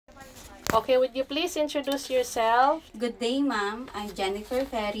Okay, would you please introduce yourself? Good day, ma'am. I'm Jennifer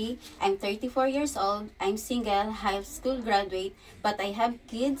Ferry. I'm 34 years old. I'm single, high school graduate, but I have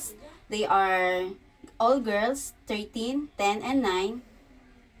kids. They are all girls, 13, 10, and 9.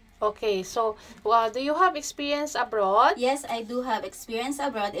 Okay, so do you have experience abroad? Yes, I do have experience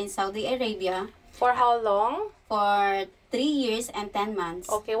abroad in Saudi Arabia. For how long? For 3 years and 10 months.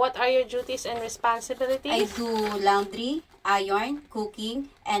 Okay, what are your duties and responsibilities? I do laundry, iron, cooking,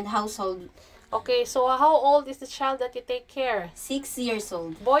 and household. Okay, so how old is the child that you take care? 6 years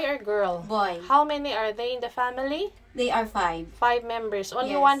old. Boy or girl? Boy. How many are they in the family? They are 5. 5 members.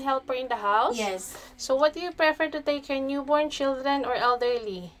 Only Yes. one helper in the house? Yes. So what do you prefer to take care, newborn, children, or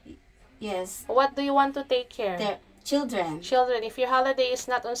elderly? Yes. What do you want to take care? They're children. Children. If your holiday is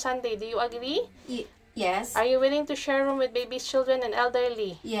not on Sunday, do you agree? Yes. Are you willing to share room with babies, children, and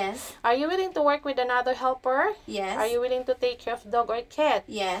elderly? Yes. Are you willing to work with another helper? Yes. Are you willing to take care of dog or cat?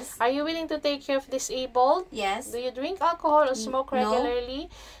 Yes. Are you willing to take care of disabled? Yes. Do you drink alcohol or smoke No. regularly?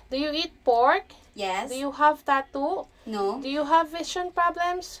 Do you eat pork? Yes. Do you have tattoo? No. Do you have vision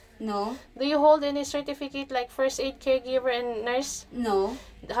problems? No. Do you hold any certificate like first aid caregiver and nurse? No.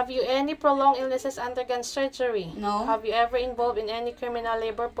 Have you any prolonged illnesses undergone surgery? No. Have you ever involved in any criminal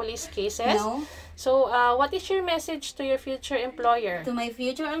labor police cases? No. So, what is your message to your future employer? To my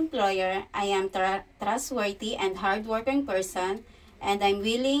future employer, I am trustworthy and hardworking person, and I'm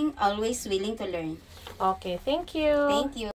always willing to learn. Okay, thank you. Thank you.